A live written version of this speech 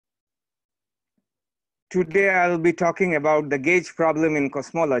Today I'll be talking about the gauge problem in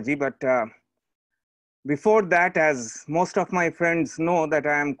cosmology, but before that, as most of my friends know that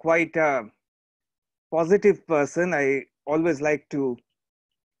I am quite a positive person, I always like to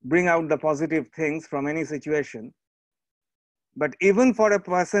bring out the positive things from any situation. But even for a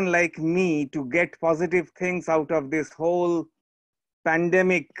person like me to get positive things out of this whole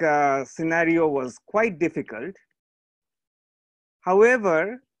pandemic scenario was quite difficult.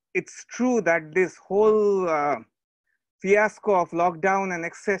 However, it's true that this whole fiasco of lockdown and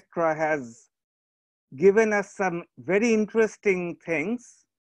etc. has given us some very interesting things.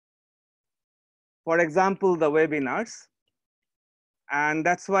 For example, the webinars. And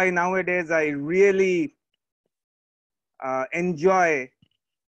that's why nowadays I really enjoy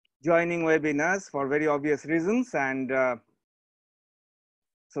joining webinars for very obvious reasons. And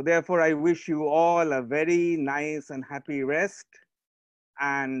so therefore, I wish you all a very nice and happy rest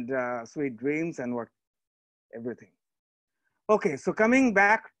and sweet dreams and everything. Okay, so coming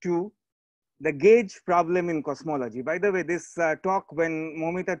back to the gauge problem in cosmology. By the way, this talk, when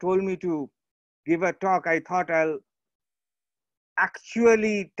Momita told me to give a talk, I thought I'll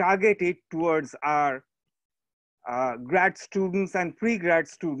actually target it towards our grad students and pre-grad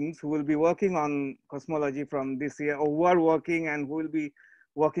students who will be working on cosmology from this year, or who are working and who will be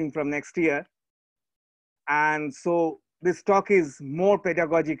working from next year. And so this talk is more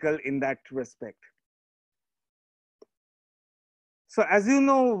pedagogical in that respect. So as you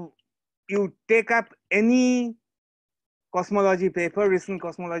know, you take up any cosmology paper, recent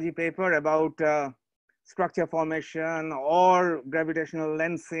cosmology paper about structure formation or gravitational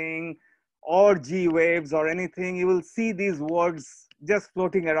lensing or G waves or anything, you will see these words just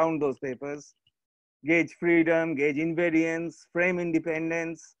floating around those papers: gauge freedom, gauge invariance, frame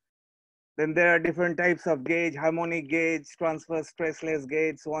independence. Then there are different types of gauge: harmonic gauge, transverse stressless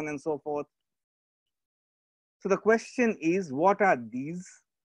gauge, so on and so forth. So the question is, what are these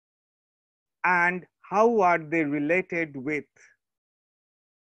and how are they related with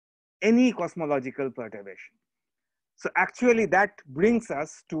any cosmological perturbation? So actually that brings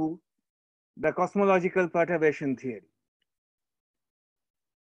us to the cosmological perturbation theory.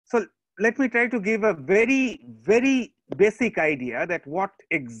 So let me try to give a very, very basic idea that what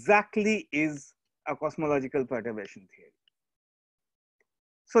exactly is a cosmological perturbation theory.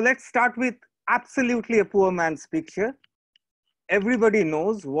 So let's start with absolutely a poor man's picture. Everybody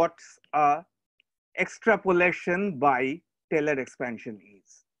knows what a extrapolation by Taylor expansion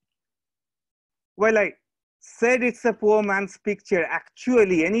is. Well, I said it's a poor man's picture.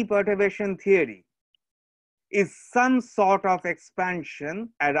 Actually, any perturbation theory is some sort of expansion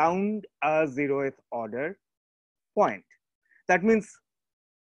around a 0th order point. That means,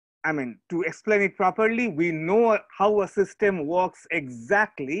 to explain it properly, we know how a system works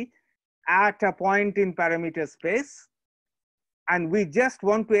exactly at a point in parameter space, and we just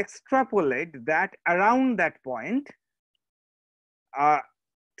want to extrapolate that around that point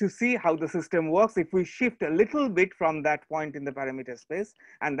to see how the system works if we shift a little bit from that point in the parameter space,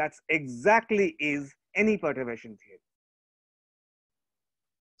 and that's exactly is any perturbation theory.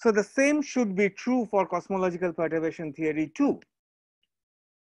 So the same should be true for cosmological perturbation theory too.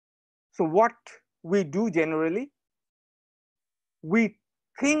 So what we do generally, we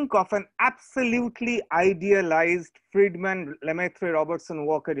think of an absolutely idealized Friedman, Lemaitre, Robertson,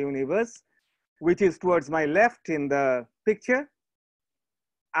 Walker universe, which is towards my left in the picture.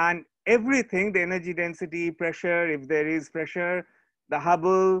 And everything, the energy density, pressure, if there is pressure, the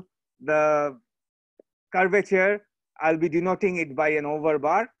Hubble, the curvature, I'll be denoting it by an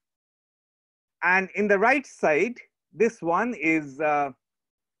overbar. And in the right side, this one is the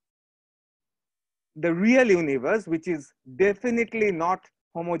real universe, which is definitely not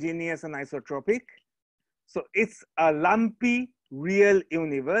homogeneous and isotropic. So it's a lumpy real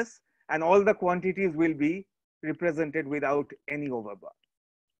universe, and all the quantities will be represented without any overbar.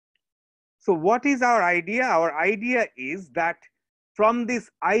 So what is our idea? Our idea is that from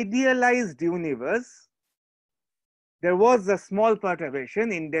this idealized universe, there was a small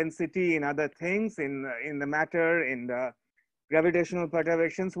perturbation in density, in other things, in the matter, in the gravitational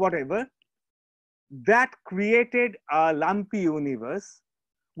perturbations, whatever, that created a lumpy universe,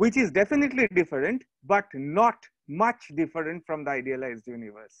 which is definitely different, but not much different from the idealized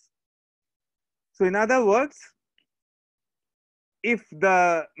universe. So in other words, if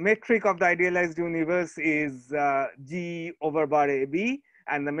the metric of the idealized universe is G over bar AB,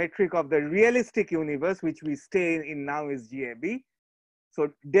 and the metric of the realistic universe, which we stay in now, is GAB. So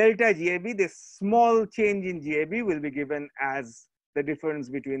delta GAB, this small change in GAB will be given as the difference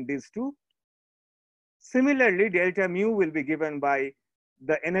between these two. Similarly, delta mu will be given by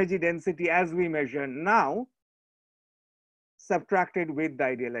the energy density as we measure now, subtracted with the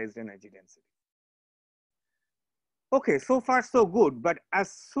idealized energy density. Okay, so far so good, but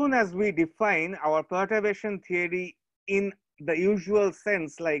as soon as we define our perturbation theory in the usual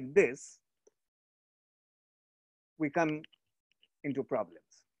sense like this, we come into problems.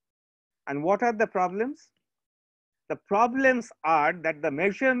 And what are the problems? The problems are that the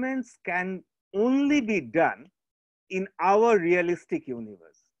measurements can only be done in our realistic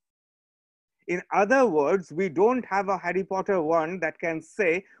universe. In other words, we don't have a Harry Potter wand that can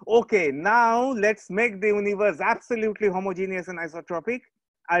say, okay, now let's make the universe absolutely homogeneous and isotropic.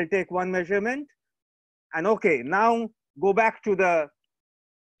 I'll take one measurement. And okay, now go back to the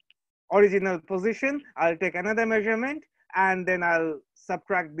original position. I'll take another measurement. And then I'll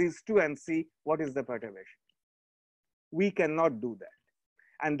subtract these two and see what is the perturbation. We cannot do that.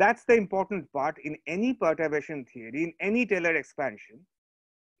 And that's the important part in any perturbation theory, in any Taylor expansion.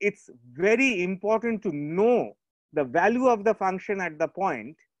 It's very important to know the value of the function at the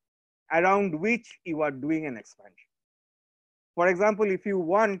point around which you are doing an expansion. For example, if you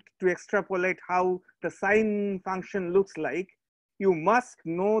want to extrapolate how the sine function looks like, you must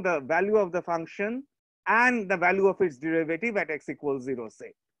know the value of the function and the value of its derivative at x equals 0,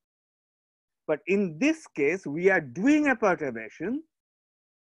 say. But in this case, we are doing a perturbation,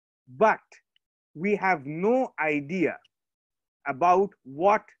 but we have no idea about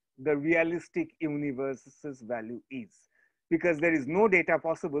what the realistic universe's value is, because there is no data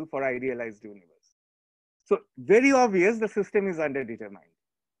possible for idealized universe. So very obvious, the system is underdetermined.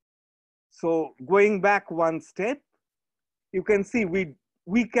 So going back one step, you can see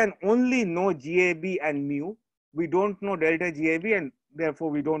we can only know GAB and mu. We don't know delta GAB, and therefore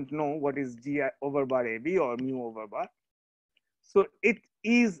we don't know what is G over bar AB or mu over bar. So it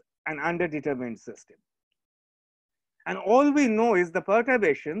is an underdetermined system. And all we know is the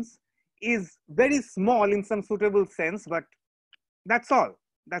perturbations is very small in some suitable sense, but that's all.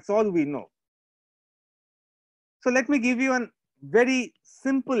 That's all we know. So let me give you a very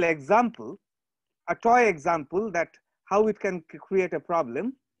simple example, a toy example that how it can create a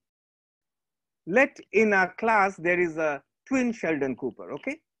problem. Let in a class there is a twin Sheldon Cooper,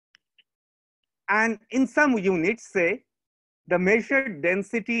 okay? And in some units, say, the measured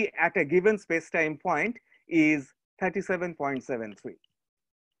density at a given space-time point is 37.73.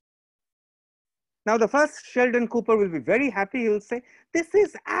 Now, the first Sheldon Cooper will be very happy. He'll say, this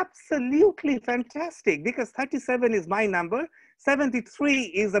is absolutely fantastic because 37 is my number, 73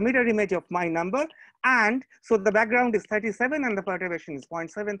 is a mirror image of my number, and so the background is 37 and the perturbation is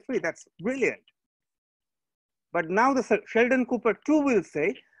 0.73. That's brilliant. But now the Sheldon Cooper 2 will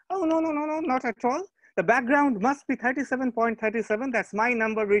say, oh, no, not at all. The background must be 37.37. That's my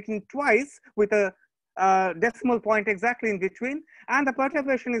number written twice with a decimal point exactly in between. And the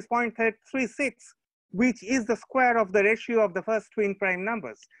perturbation is 0.36, which is the square of the ratio of the first twin prime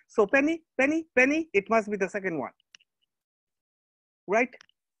numbers. So penny, it must be the second one, right?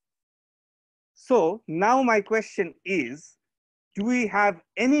 So now my question is, do we have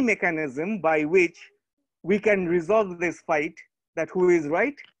any mechanism by which we can resolve this fight that who is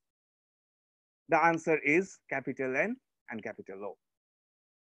right? The answer is capital N and capital O.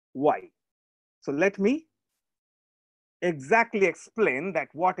 Why? So let me exactly explain that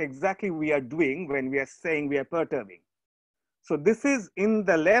what exactly we are doing when we are saying we are perturbing. So this is in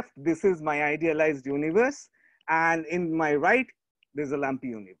the left, this is my idealized universe, and in my right, there's a lumpy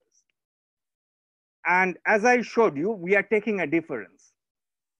universe. And as I showed you, we are taking a difference,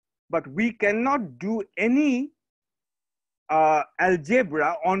 but we cannot do any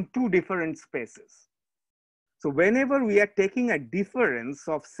algebra on two different spaces. So whenever we are taking a difference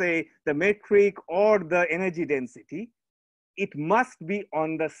of, say, the metric or the energy density, it must be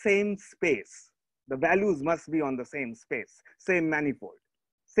on the same space. The values must be on the same space, same manifold,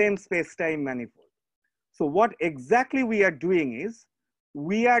 same space-time manifold. So what exactly we are doing is,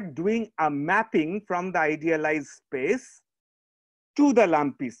 we are doing a mapping from the idealized space to the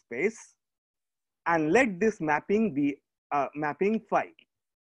lumpy space, and let this mapping be mapping phi.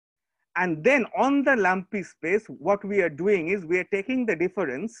 And then on the lumpy space, what we are doing is we are taking the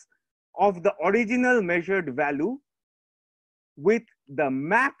difference of the original measured value with the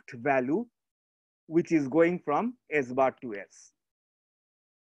mapped value, which is going from S bar to S.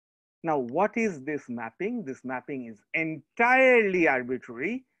 Now, what is this mapping? This mapping is entirely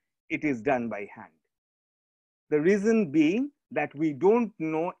arbitrary. It is done by hand. The reason being that we don't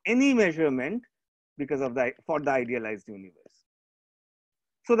know any measurement because of for the idealized universe.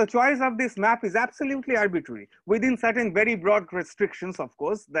 So the choice of this map is absolutely arbitrary within certain very broad restrictions, of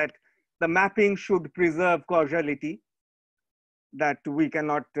course, that the mapping should preserve causality. that we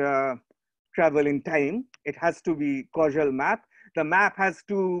cannot travel in time. It has to be causal map. The map has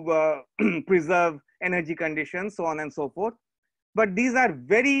to preserve energy conditions, so on and so forth. But these are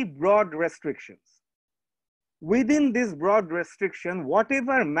very broad restrictions. Within this broad restriction,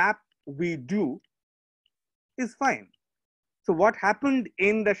 whatever map we do is fine. So what happened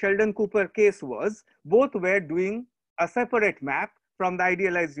in the Sheldon Cooper case was both were doing a separate map from the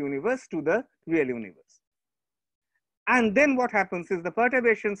idealized universe to the real universe. And then what happens is the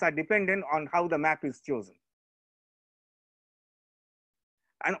perturbations are dependent on how the map is chosen.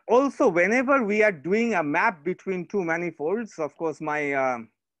 And also, whenever we are doing a map between two manifolds, of course, my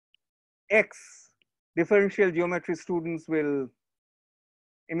X differential geometry students will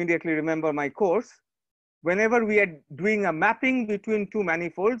immediately remember my course. Whenever we are doing a mapping between two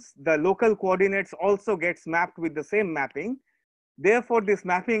manifolds, the local coordinates also gets mapped with the same mapping. Therefore, this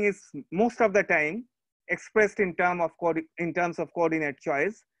mapping is most of the time expressed in terms of coordinate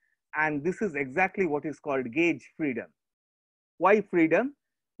choice. And this is exactly what is called gauge freedom. Why freedom?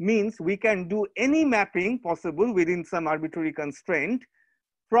 Means we can do any mapping possible within some arbitrary constraint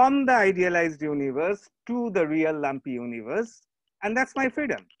from the idealized universe to the real lumpy universe. And that's my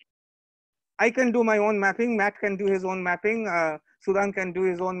freedom. I can do my own mapping, Matt can do his own mapping, Sudan can do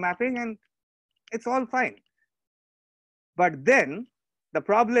his own mapping, and it's all fine. But then the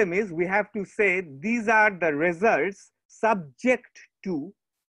problem is we have to say these are the results subject to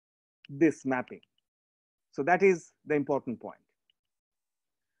this mapping. So that is the important point.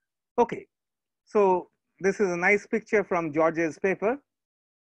 Okay, so this is a nice picture from George's paper.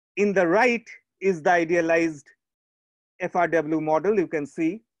 In the right is the idealized FRW model. You can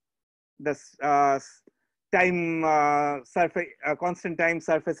see the constant time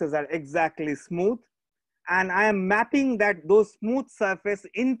surfaces are exactly smooth. And I am mapping those smooth surface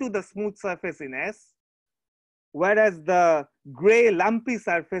into the smooth surface in S, whereas the gray lumpy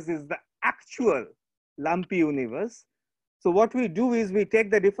surface is the actual lumpy universe. So what we do is we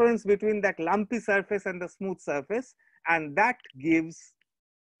take the difference between that lumpy surface and the smooth surface, and that gives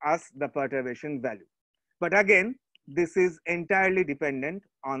us the perturbation value. But again, this is entirely dependent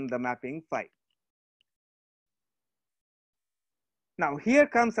on the mapping phi. Now here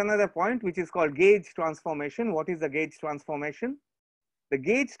comes another point which is called gauge transformation. What is a gauge transformation? The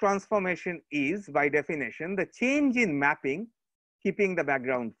gauge transformation is, by definition, the change in mapping keeping the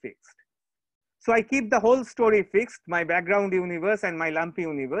background fixed. So I keep the whole story fixed, my background universe and my lumpy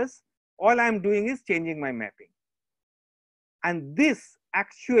universe. All I'm doing is changing my mapping. And this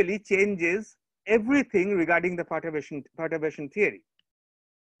actually changes everything regarding the perturbation theory.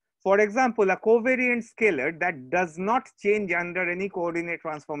 For example, a covariant scalar that does not change under any coordinate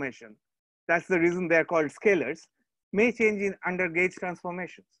transformation, that's the reason they're called scalars, may change under gauge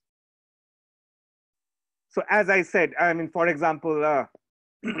transformations. So as I said, I mean, for example,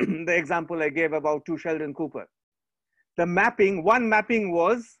 the example I gave about 2 Sheldon Cooper. The mapping, one mapping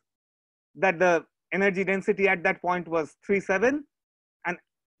was that the energy density at that point was 37, and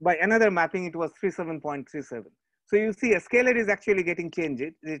by another mapping it was 37.37. So you see a scalar is actually getting changed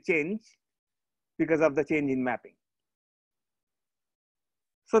because of the change in mapping.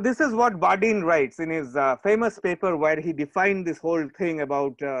 So this is what Bardeen writes in his famous paper where he defined this whole thing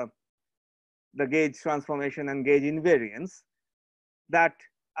about the gauge transformation and gauge invariance, that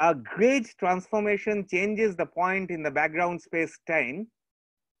a gauge transformation changes the point in the background space-time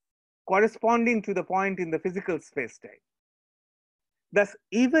corresponding to the point in the physical space-time. Thus,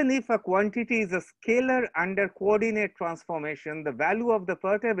 even if a quantity is a scalar under coordinate transformation, the value of the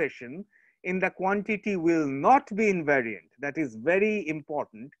perturbation in the quantity will not be invariant. That is very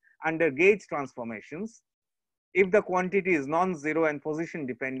important under gauge transformations if the quantity is non-zero and position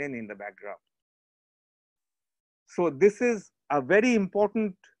dependent in the background. So this is a very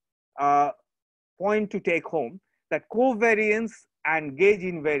important point to take home, that covariance and gauge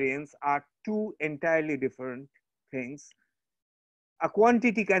invariance are two entirely different things. A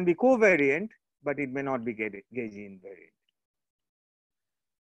quantity can be covariant, but it may not be gauge invariant.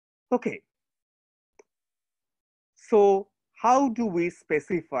 Okay. So how do we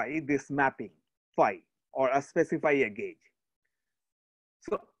specify this mapping phi or specify a gauge?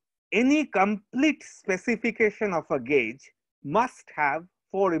 So any complete specification of a gauge must have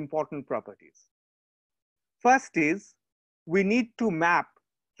 4 important properties. First is we need to map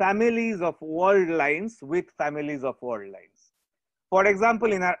families of world lines with families of world lines. For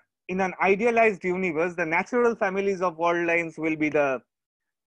example, in an idealized universe, the natural families of world lines will be the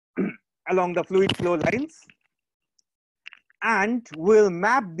along the fluid flow lines, and we'll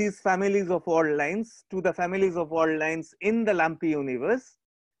map these families of world lines to the families of world lines in the lumpy universe.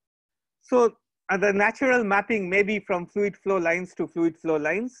 So And the natural mapping may be from fluid flow lines to fluid flow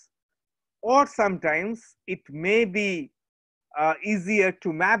lines, or sometimes it may be easier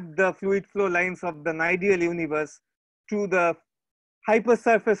to map the fluid flow lines of the ideal universe to the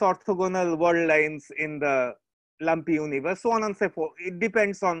hypersurface orthogonal world lines in the lumpy universe, so on and so forth. It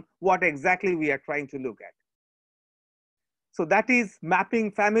depends on what exactly we are trying to look at. So that is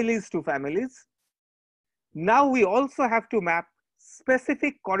mapping families to families. Now we also have to map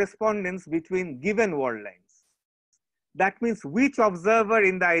specific correspondence between given world lines. That means which observer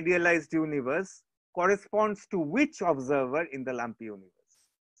in the idealized universe corresponds to which observer in the lumpy universe.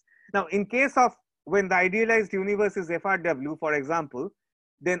 Now, in case of when the idealized universe is FRW, for example,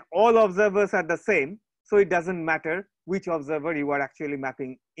 then all observers are the same, so it doesn't matter which observer you are actually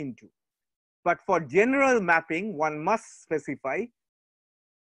mapping into. But for general mapping, one must specify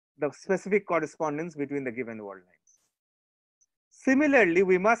the specific correspondence between the given world lines. Similarly,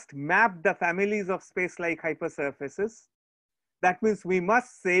 we must map the families of space-like hypersurfaces. That means we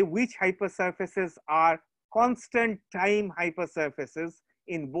must say which hypersurfaces are constant time hypersurfaces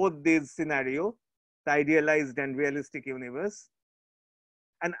in both these scenarios, the idealized and realistic universe.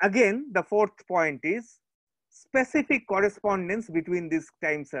 And again, the fourth point is specific correspondence between this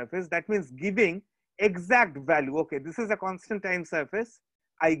time surface. That means giving exact value. Okay, this is a constant time surface.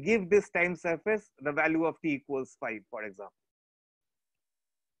 I give this time surface the value of t equals 5, for example.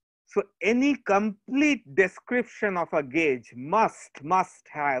 So any complete description of a gauge must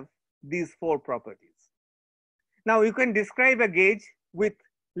have these 4 properties. Now you can describe a gauge with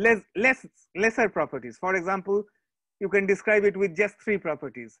lesser properties. For example, you can describe it with just 3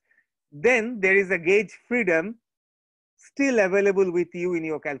 properties. Then there is a gauge freedom still available with you in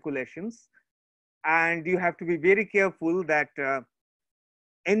your calculations, and you have to be very careful that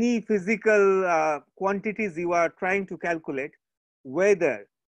any physical quantities you are trying to calculate, whether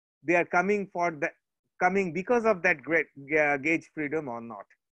they are coming because of that great gauge freedom or not.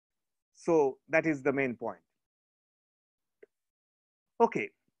 So that is the main point.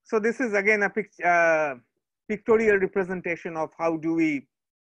 Okay, so this is again a pictorial representation of how do we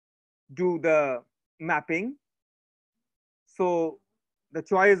do the mapping. So the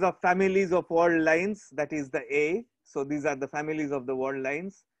choice of families of world lines, that is the A. So these are the families of the world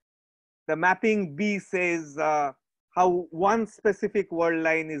lines. The mapping B says how one specific world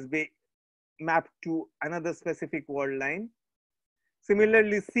line is mapped to another specific world line.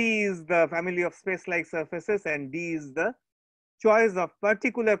 Similarly, C is the family of space-like surfaces, and D is the choice of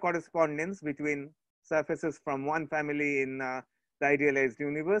particular correspondence between surfaces from one family in the idealized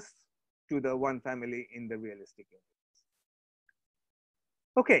universe to the one family in the realistic universe.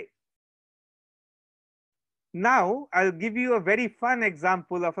 Okay. Now I'll give you a very fun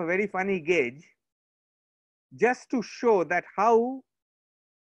example of a very funny gauge, just to show that how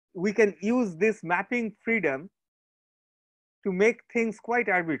we can use this mapping freedom to make things quite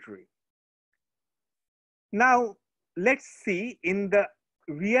arbitrary. Now let's see, in the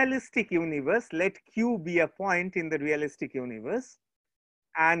realistic universe, let Q be a point in the realistic universe,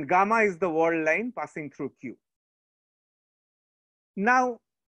 and gamma is the world line passing through Q. Now,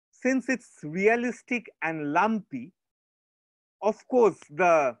 since it's realistic and lumpy, of course,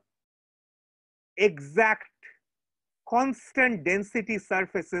 the exact constant density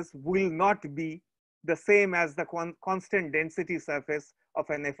surfaces will not be the same as the constant density surface of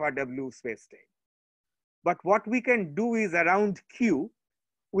an FRW space-time. But what we can do is, around Q,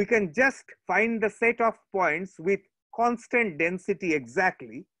 we can just find the set of points with constant density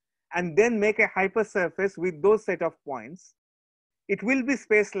exactly, and then make a hypersurface with those set of points. It will be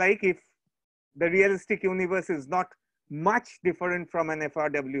space-like if the realistic universe is not much different from an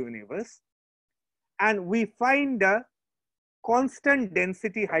FRW universe. And we find a constant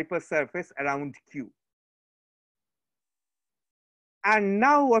density hypersurface around Q. And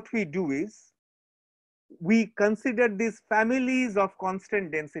now what we do is, we consider these families of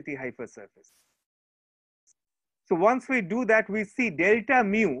constant density hypersurface. So once we do that, we see delta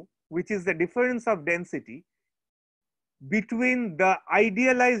mu, which is the difference of density between the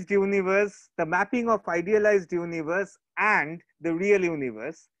idealized universe, the mapping of idealized universe and the real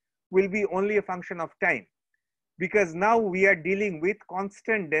universe, will be only a function of time, because now we are dealing with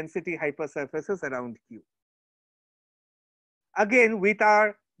constant density hypersurfaces around Q. Again, with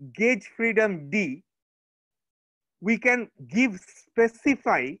our gauge freedom D, we can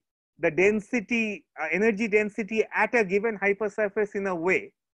specify the density, energy density at a given hypersurface in a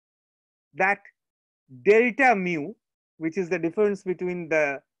way that delta mu, which is the difference between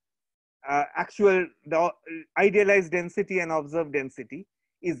the the idealized density and observed density,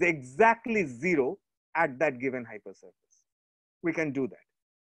 is exactly 0 at that given hypersurface. We can do that.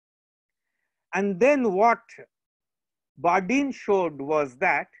 And then what Bardeen showed was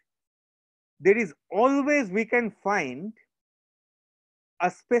that there is always, we can find a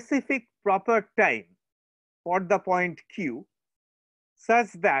specific proper time for the point Q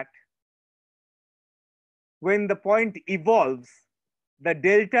such that when the point evolves, the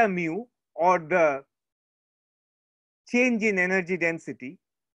delta mu or the change in energy density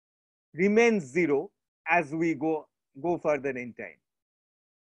remains zero as we go further in time.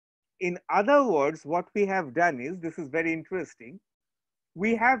 In other words, what we have done is, this is very interesting,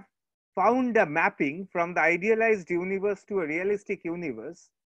 we have found a mapping from the idealized universe to a realistic universe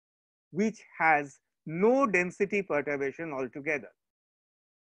which has no density perturbation altogether.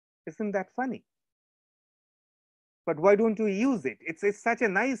 Isn't that funny? But why don't we use it? It's such a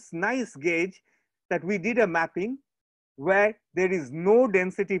nice gauge that we did a mapping where there is no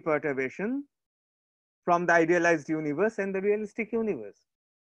density perturbation from the idealized universe and the realistic universe.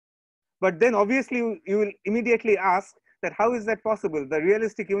 But then obviously you will immediately ask that how is that possible? The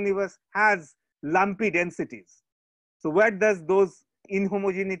realistic universe has lumpy densities. So where does those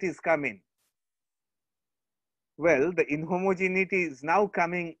inhomogeneities come in? Well, the inhomogeneity is now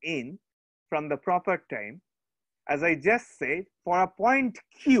coming in from the proper time. As I just said, for a point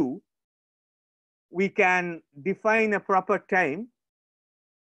Q, we can define a proper time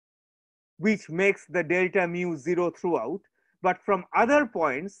which makes the delta mu zero throughout. But from other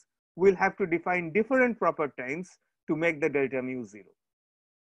points, we'll have to define different proper times to make the delta mu zero.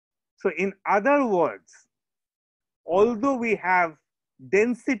 So in other words, although we have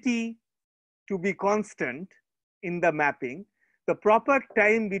density to be constant in the mapping, the proper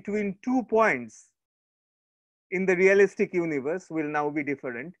time between 2 points in the realistic universe will now be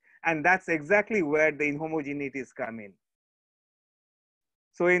different. And that's exactly where the inhomogeneities come in.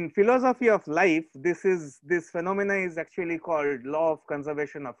 So in philosophy of life, this phenomena is actually called law of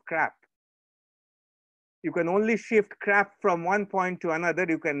conservation of crap. You can only shift crap from one point to another.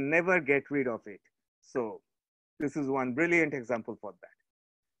 You can never get rid of it. So this is one brilliant example for that.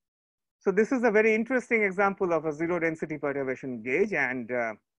 So this is a very interesting example of a zero density perturbation gauge. And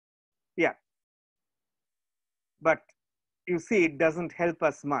yeah, but you see, it doesn't help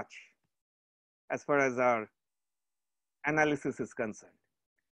us much as far as our analysis is concerned.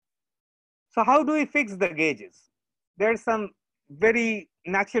 So how do we fix the gauges? There's some very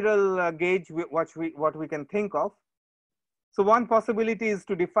natural gauge what we can think of. So one possibility is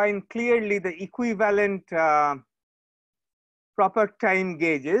to define clearly the equivalent proper time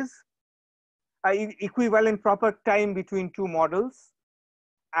gauges, equivalent proper time between two models,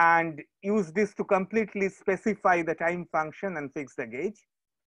 and use this to completely specify the time function and fix the gauge.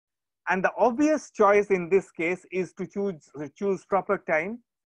 And the obvious choice in this case is to choose proper time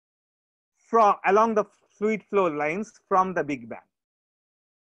along the fluid flow lines from the Big Bang.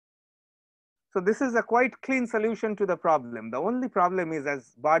 So this is a quite clean solution to the problem. The only problem is,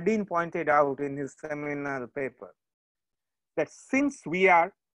 as Bardeen pointed out in his seminal paper, that since we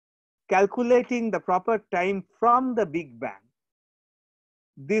are calculating the proper time from the Big Bang,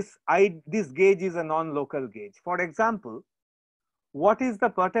 this gauge is a non-local gauge. For example, what is the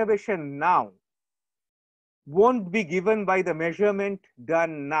perturbation now won't be given by the measurement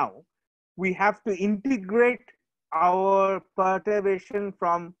done now. We have to integrate our perturbation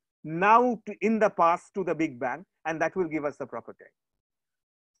from now to in the past to the Big Bang, and that will give us the proper time.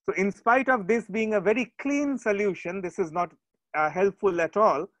 So in spite of this being a very clean solution, this is not helpful at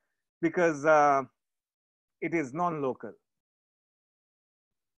all because it is non-local.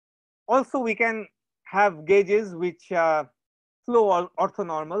 Also, we can have gauges which flow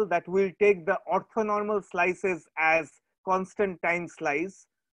orthonormal, that will take the orthonormal slices as constant time slice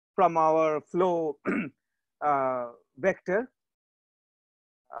from our flow vector,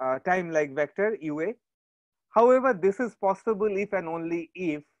 time-like vector UA. However, this is possible if and only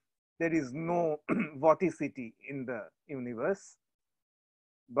if there is no vorticity in the universe.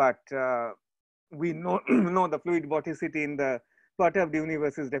 But we know the fluid vorticity in the perturbed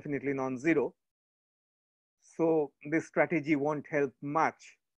universe is definitely non-zero. So this strategy won't help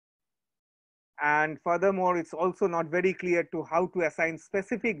much. And furthermore, it's also not very clear to how to assign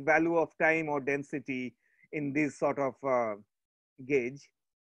specific value of time or density in this sort of gauge.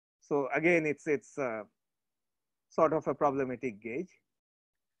 So again, it's sort of a problematic gauge.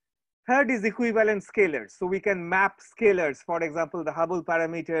 Third is equivalent scalars. So we can map scalars, for example, the Hubble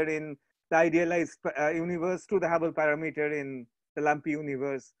parameter in the idealized universe to the Hubble parameter in the lumpy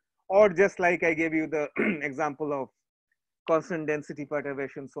universe, or just like I gave you the example of constant density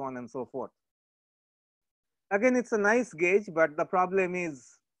perturbation, so on and so forth. Again, it's a nice gauge, but the problem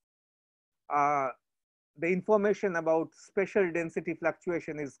is the information about spatial density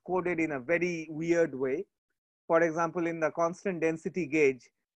fluctuation is coded in a very weird way. For example, in the constant density gauge,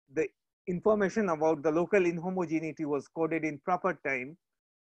 the information about the local inhomogeneity was coded in proper time,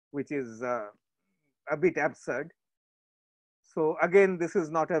 which is a bit absurd. So again, this is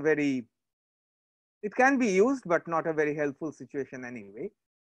not a very, it can be used, but not a very helpful situation anyway.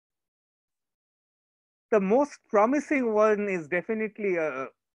 The most promising one is definitely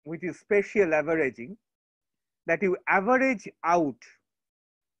which is spatial averaging, that you average out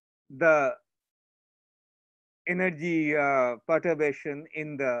the energy perturbation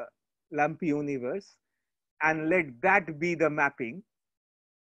in the lumpy universe and let that be the mapping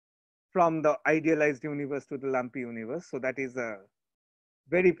from the idealized universe to the lumpy universe. So that is a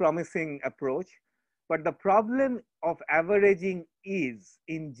very promising approach. But the problem of averaging is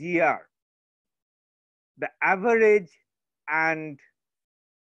in GR, the average and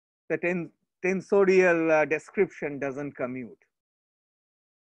the tensorial description doesn't commute.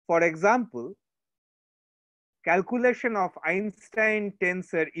 For example, calculation of Einstein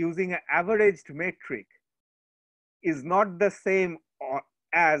tensor using an averaged metric is not the same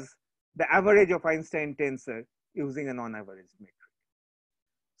as the average of Einstein tensor using a non-averaged metric.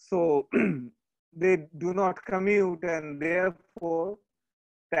 So they do not commute, and therefore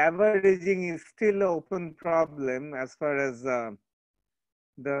the averaging is still an open problem as far as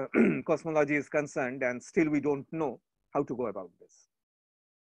the cosmology is concerned, and still we don't know how to go about this.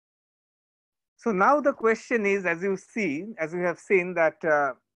 So now the question is, as we have seen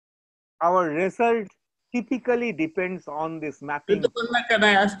that our result typically depends on this mapping. Rituparno, can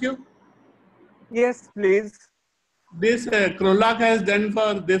I ask you? Yes, please. This Krolak has done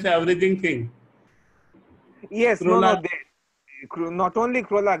for this averaging thing. Yes, Krolak. not only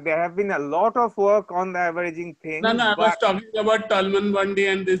Krolak, there have been a lot of work on the averaging thing. No, I was talking about Tolman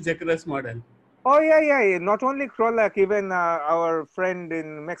 1D and this Jacques model. Oh, yeah. Not only Krolak, even our friend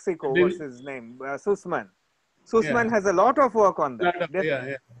in Mexico, what's his name? Sussman. Sussman has a lot of work on that.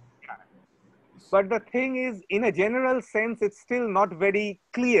 Yeah. But the thing is, in a general sense, it's still not very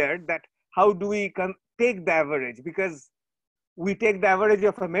clear that how do we take the average, because we take the average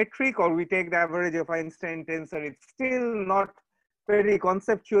of a metric or we take the average of Einstein tensor. It's still not very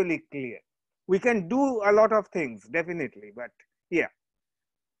conceptually clear. We can do a lot of things, definitely, but yeah.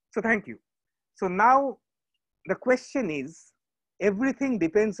 So thank you. So now the question is, everything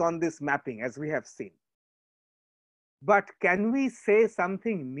depends on this mapping, as we have seen. But can we say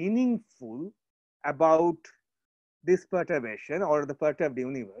something meaningful about this perturbation or the perturbed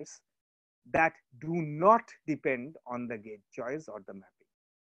universe that do not depend on the gauge choice or the mapping?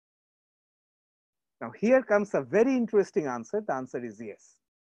 Now here comes a very interesting answer. The answer is yes.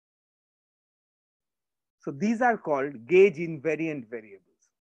 So these are called gauge-invariant variables.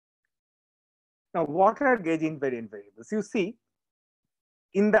 Now what are gauge-invariant variables? You see,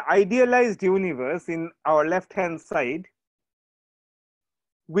 in the idealized universe in our left-hand side,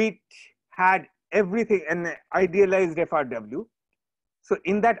 which had everything, an idealized FRW. So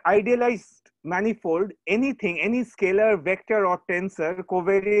in that idealized manifold, anything, any scalar, vector, or tensor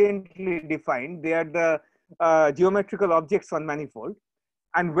covariantly defined, they are the geometrical objects on manifold.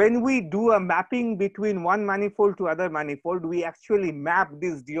 And when we do a mapping between one manifold to other manifold, we actually map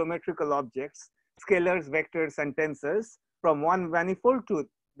these geometrical objects, scalars, vectors, and tensors from one manifold to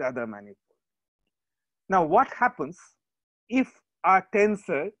the other manifold. Now, what happens if a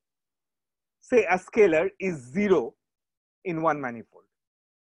tensor, say a scalar, is 0 in one manifold?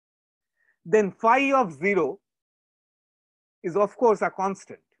 Then phi of 0 is of course a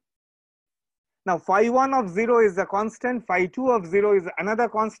constant. Now phi 1 of 0 is a constant, phi 2 of 0 is another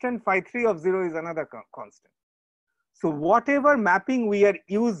constant, phi 3 of 0 is another constant. So whatever mapping we are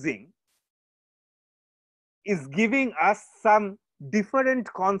using is giving us some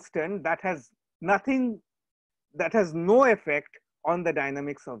different constant that has nothing, that has no effect on the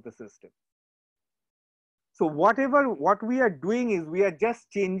dynamics of the system. So what we are doing is we are just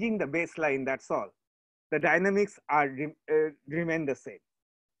changing the baseline, that's all. The dynamics are remain the same.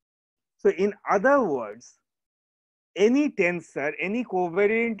 So in other words, any tensor, any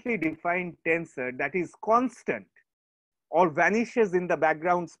covariantly defined tensor that is constant or vanishes in the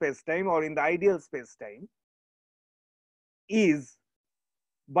background spacetime or in the ideal spacetime is,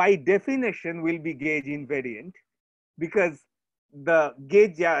 by definition, will be gauge invariant, because the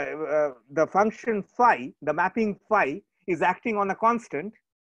gauge, the function phi, the mapping phi, is acting on a constant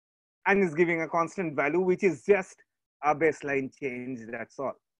and is giving a constant value, which is just a baseline change, that's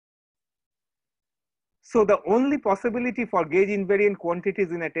all. So the only possibility for gauge invariant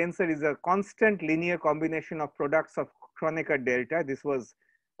quantities in a tensor is a constant linear combination of products of Kronecker delta. This was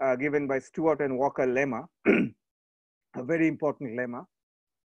given by Stewart and Walker lemma, a very important lemma.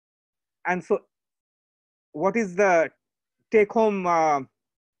 And so what is the take-home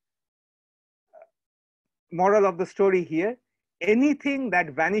moral of the story here? Anything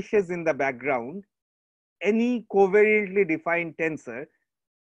that vanishes in the background, any covariantly defined tensor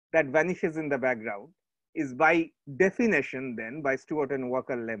that vanishes in the background is by definition then, by Stewart and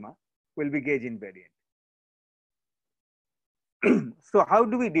Walker lemma, will be gauge invariant. So how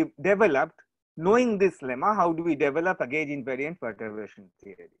do we develop, knowing this lemma, how do we develop a gauge invariant perturbation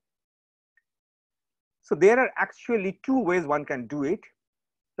theory? So there are actually two ways one can do it.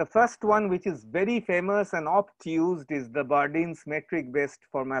 The first one, which is very famous and oft used, is the Bardeen's metric based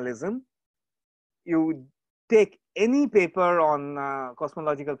formalism. You take any paper on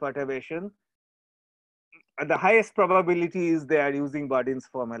cosmological perturbation, the highest probability is they are using Bardeen's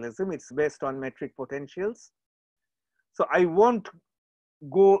formalism. It's based on metric potentials. So I won't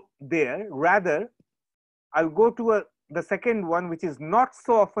go there. Rather, I'll go to the second one, which is not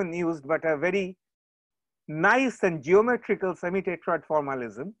so often used, but a very nice and geometrical semi-tetrad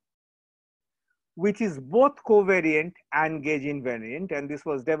formalism, which is both covariant and gauge invariant. And this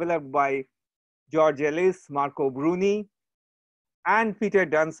was developed by George Ellis, Marco Bruni, and Peter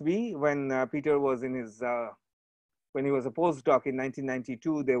Dunsby when Peter was in his, when he was a postdoc in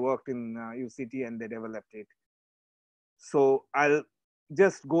 1992, they worked in UCT and they developed it. So I'll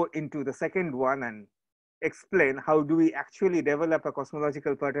just go into the second one and explain how do we actually develop a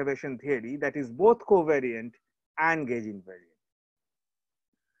cosmological perturbation theory that is both covariant and gauge invariant.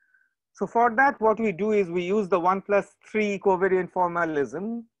 So for that, what we do is we use the 1+3 covariant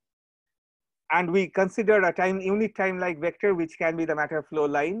formalism, and we consider a unit time-like vector, which can be the matter flow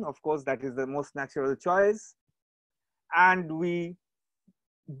line. Of course, that is the most natural choice. And we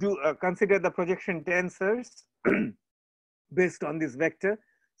do consider the projection tensors based on this vector.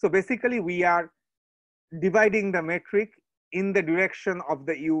 So basically, we are dividing the metric in the direction of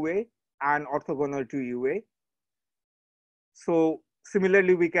the UA and orthogonal to UA. So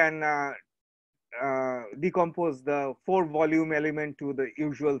similarly, we can decompose the 4-volume element to the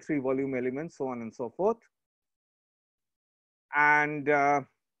usual 3-volume element, so on and so forth. And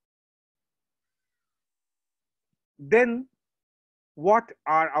then what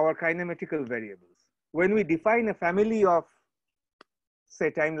are our kinematical variables? When we define a family of,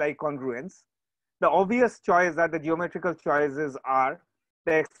 say, time-like congruence, the obvious choice are the geometrical choices are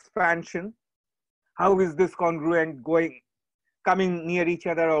the expansion. How is this congruent coming near each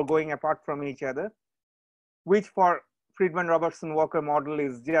other or going apart from each other, which for Friedman-Robertson-Walker model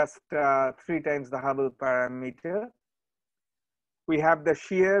is just 3 times the Hubble parameter. We have the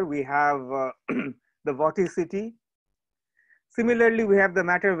shear, we have the vorticity. Similarly, we have the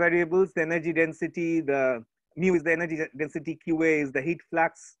matter variables, the energy density, the mu is the energy density, QA is the heat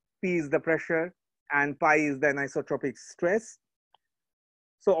flux, P is the pressure, and pi is the anisotropic stress.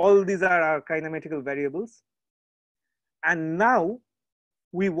 So all these are our kinematical variables. And now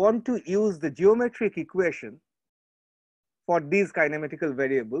we want to use the geometric equation for these kinematical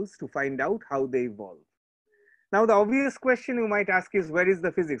variables to find out how they evolve. Now, the obvious question you might ask is, where is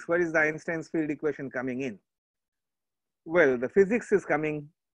the physics? Where is the Einstein's field equation coming in? Well, the physics is coming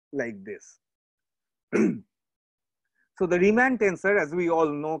like this. So the Riemann tensor, as we all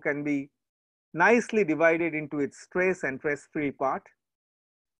know, can be nicely divided into its trace and trace-free part.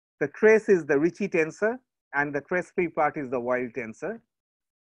 The trace is the Ricci tensor, and the trace-free part is the Wild tensor.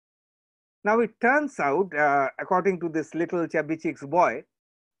 Now it turns out, according to this little chubby cheeks boy,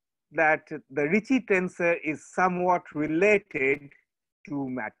 that the Ricci tensor is somewhat related to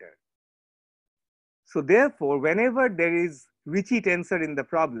matter. So therefore, whenever there is Ricci tensor in the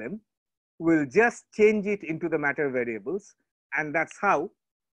problem, we'll just change it into the matter variables, and that's how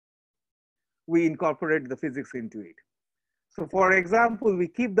we incorporate the physics into it. So for example, we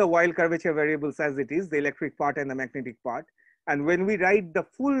keep the Wild curvature variables as it is, the electric part and the magnetic part. And when we write the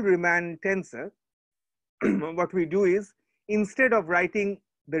full Riemann tensor, what we do is, instead of writing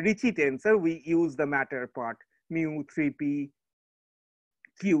the Ricci tensor, we use the matter part, mu, 3p,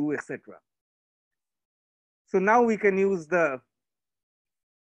 q, etc. So now we can use the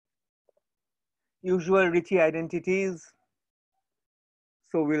usual Ricci identities.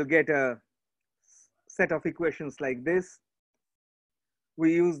 So we'll get a set of equations like this.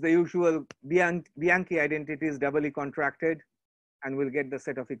 We use the usual Bianchi identities doubly contracted, and we'll get the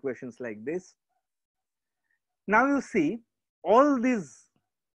set of equations like this. Now you see, all these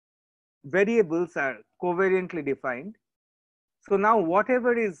variables are covariantly defined. So now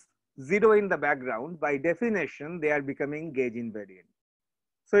whatever is 0 in the background, by definition, they are becoming gauge invariant.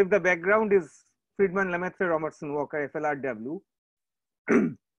 So if the background is Friedman, Lemaitre, Robertson, Walker, FLRW,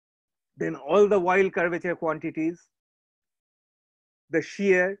 then all the Weyl curvature quantities, the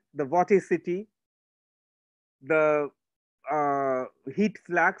shear, the vorticity, the heat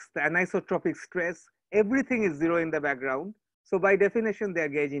flux, the anisotropic stress, everything is 0 in the background. So by definition, they are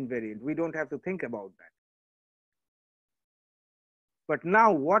gauge invariant. We don't have to think about that. But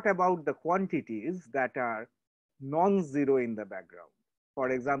now what about the quantities that are non-zero in the background? For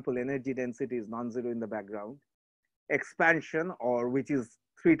example, energy density is non-zero in the background. Expansion, or which is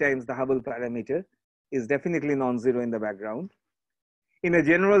 3 times the Hubble parameter, is definitely non-zero in the background. In a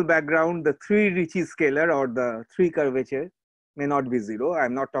general background, the 3 Ricci scalar or the 3 curvature may not be 0.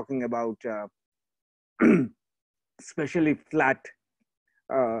 I'm not talking about especially flat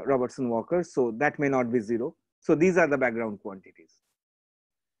Robertson Walker, so that may not be 0. So these are the background quantities.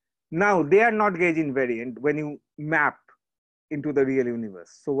 Now they are not gauge invariant when you map into the real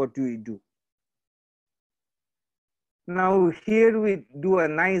universe. So what do we do? Now here we do a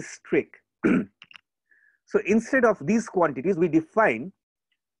nice trick. So instead of these quantities, we define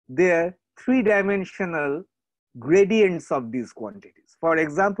their 3-dimensional gradients of these quantities. For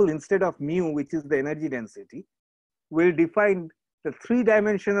example, instead of mu, which is the energy density, we'll define the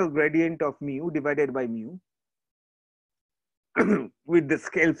 3-dimensional gradient of mu divided by mu with the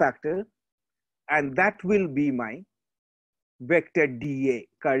scale factor, and that will be my vector dA,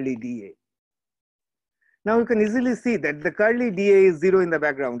 curly dA. Now you can easily see that the curly dA is 0 in the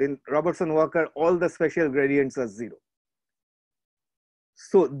background. In Robertson Walker, all the special gradients are 0.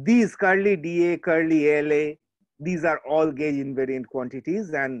 So these curly dA, curly LA, these are all gauge invariant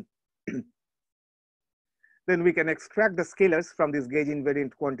quantities, and then we can extract the scalars from these gauge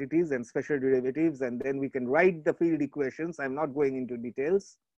invariant quantities and special derivatives, and then we can write the field equations. I'm not going into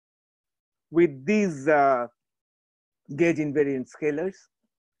details with these gauge invariant scalars.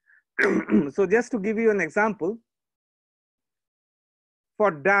 So just to give you an example,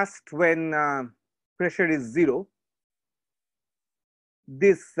 for dust when pressure is 0,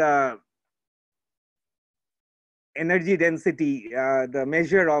 this energy density, the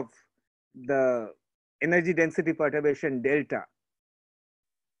measure of the energy density perturbation delta,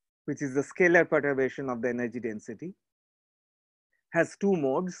 which is the scalar perturbation of the energy density, has 2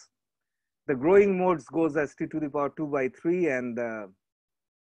 modes. The growing modes goes as t to the power 2 by 3, and the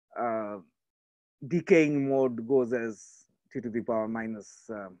decaying mode goes as t to the power minus,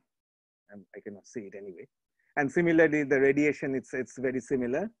 I cannot see it anyway. And similarly, the radiation, it's very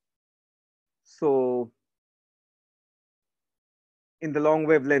similar. So in the long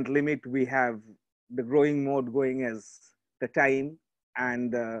wavelength limit, we have the growing mode going as the time,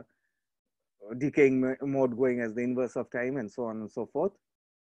 and the decaying mode going as the inverse of time, and so on and so forth.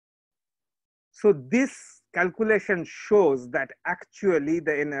 So this calculation shows that actually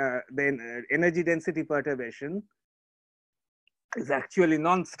the energy density perturbation is actually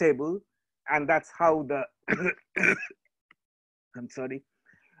non-stable, and that's how the I'm sorry,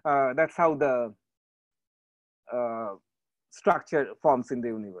 that's how the structure forms in the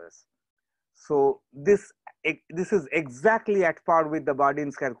universe. So this is exactly at par with the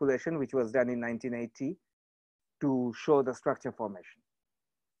Bardeen's calculation, which was done in 1980 to show the structure formation.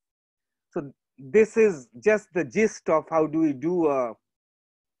 So this is just the gist of how do we do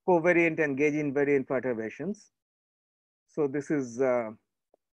covariant and gauge invariant perturbations. So this is,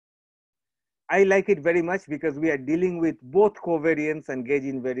 I like it very much because we are dealing with both covariance and gauge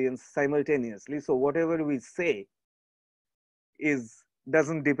invariance simultaneously. So whatever we say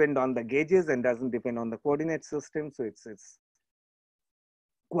doesn't depend on the gauges and doesn't depend on the coordinate system. So it's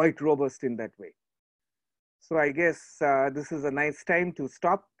quite robust in that way. So I guess this is a nice time to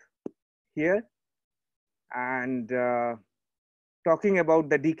stop here. And talking about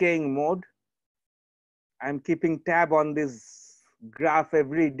the decaying mode, I'm keeping tab on this graph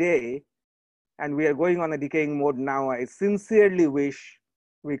every day, and we are going on a decaying mode now. I sincerely wish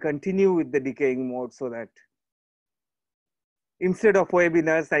we continue with the decaying mode so that instead of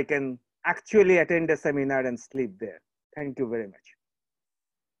webinars, I can actually attend a seminar and sleep there. Thank you very much.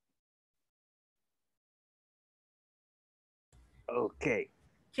 Okay.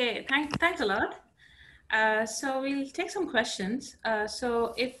 Okay, thanks a lot. So we'll take some questions.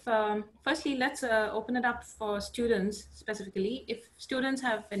 So if firstly, let's open it up for students specifically. If students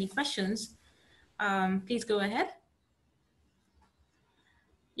have any questions, please go ahead.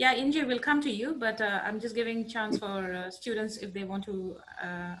 Yeah, Inge, we'll come to you, but I'm just giving chance for students if they want to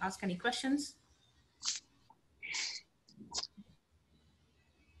ask any questions.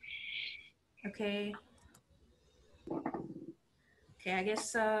 Okay. Okay, I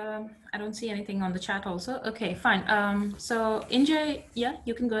guess I don't see anything on the chat also. Okay, fine. So Inge, yeah,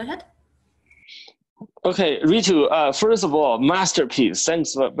 you can go ahead. Okay, Ritu, first of all, masterpiece.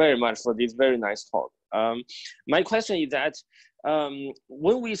 Thanks very much for this very nice talk. My question is that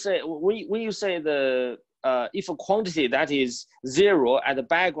when you say the if a quantity that is zero at the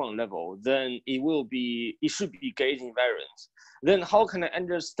background level, then it should be gauge invariant. Then how can I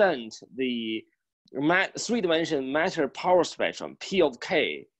understand the three-dimensional matter power spectrum P of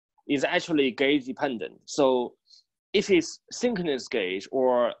K is actually gauge dependent? So if it's synchronous gauge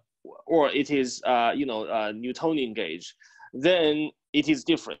or it is Newtonian gauge, then it is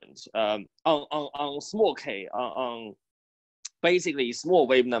different. On small k, on basically small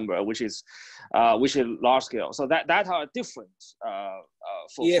wave number, which is large scale. So that are different.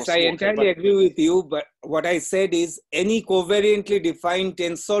 Yes, I entirely agree with you. But what I said is any covariantly defined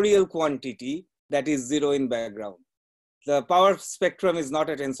tensorial quantity that is zero in background. The power spectrum is not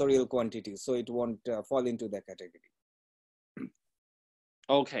a tensorial quantity, so it won't fall into that category.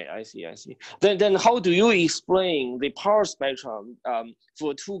 Okay, I see. Then how do you explain the power spectrum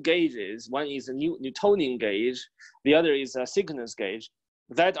for two gauges? One is a Newtonian gauge, the other is a synchronous gauge,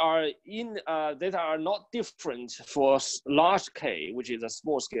 that are not different for large K, which is a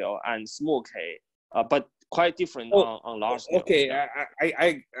small scale, and small K, but quite different on large scale. Okay, yeah.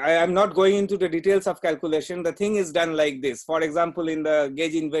 I am not going into the details of calculation. The thing is done like this. For example, in the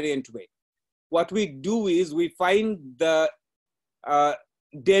gauge invariant way, what we do is we find the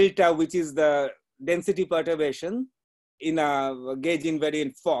delta, which is the density perturbation in a gauge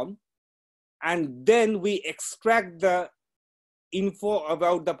invariant form, and then we extract the info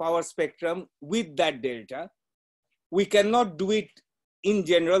about the power spectrum with that delta. We cannot do it in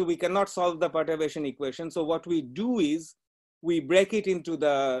general. We cannot solve the perturbation equation. So what we do is we break it into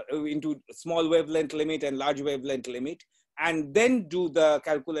small wavelength limit and large wavelength limit, and then do the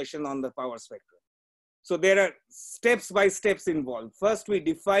calculation on the power spectrum. So there are steps by steps involved. First, we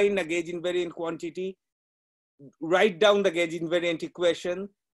define a gauge invariant quantity, write down the gauge invariant equation,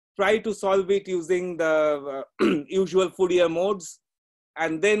 try to solve it using the usual Fourier modes,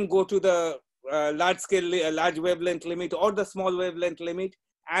 and then go to the large wavelength limit or the small wavelength limit,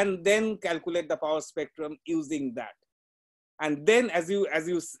 and then calculate the power spectrum using that. And then, as you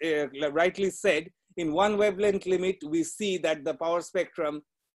rightly said, in one wavelength limit, we see that the power spectrum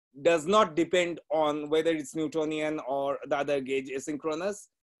does not depend on whether it's Newtonian or the other gauge asynchronous.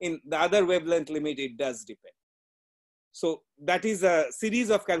 In the other wavelength limit, it does depend. So that is a series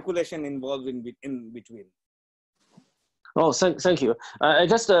of calculation involved in between. Oh, thank you.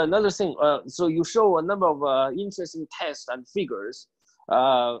 Just another thing. So you show a number of interesting tests and figures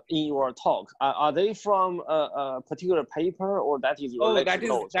in your talk. Are they from a particular paper, or that is your lecture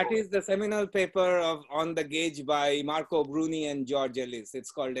notes? That is the seminal paper on the gauge by Marco Bruni and George Ellis.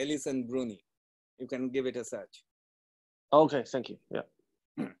 It's called Ellis and Bruni. You can give it a search. Okay, thank you. Yeah.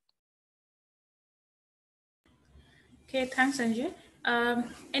 Okay, thanks, Sanjay.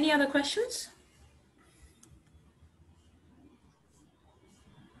 Any other questions?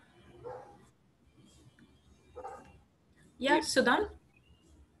 Yeah, Sudan?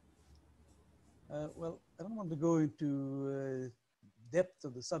 Well, I don't want to go into depth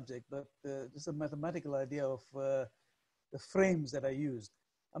of the subject, but just a mathematical idea of the frames that are used.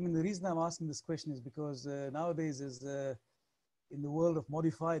 I mean, the reason I'm asking this question is because nowadays in the world of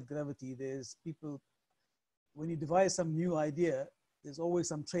modified gravity, there's people, when you devise some new idea, there's always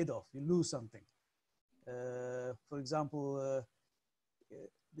some trade-off, you lose something. For example,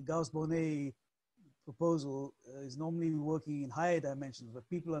 the Gauss-Bonnet proposal is normally working in higher dimensions, but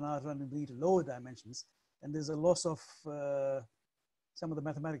people are now trying to bring it to lower dimensions, and there's a loss of some of the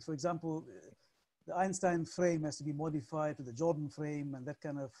mathematics. For example, the Einstein frame has to be modified to the Jordan frame and that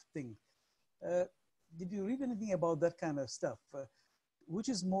kind of thing. Did you read anything about that kind of stuff? Which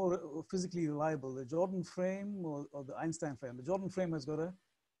is more physically reliable, the Jordan frame or the Einstein frame? The Jordan frame has got a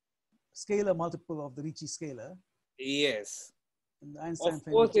scalar multiple of the Ricci scalar. Yes. Of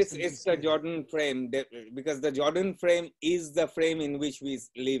course, it's the Jordan frame, because the Jordan frame is the frame in which we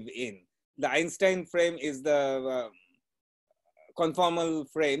live in. The Einstein frame is the conformal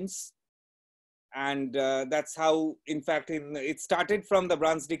frames. And that's how, in fact, it started from the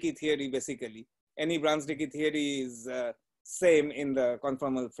Brans-Dicke theory, basically. Any Brans-Dicke theory is same in the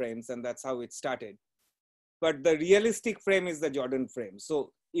conformal frames, and that's how it started. But the realistic frame is the Jordan frame.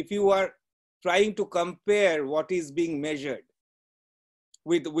 So if you are trying to compare what is being measured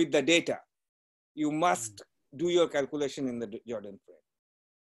with the data, you must do your calculation in the Jordan frame,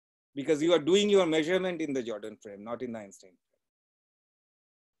 because you are doing your measurement in the Jordan frame, not in the Einstein frame.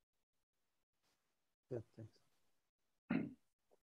 Good, thanks.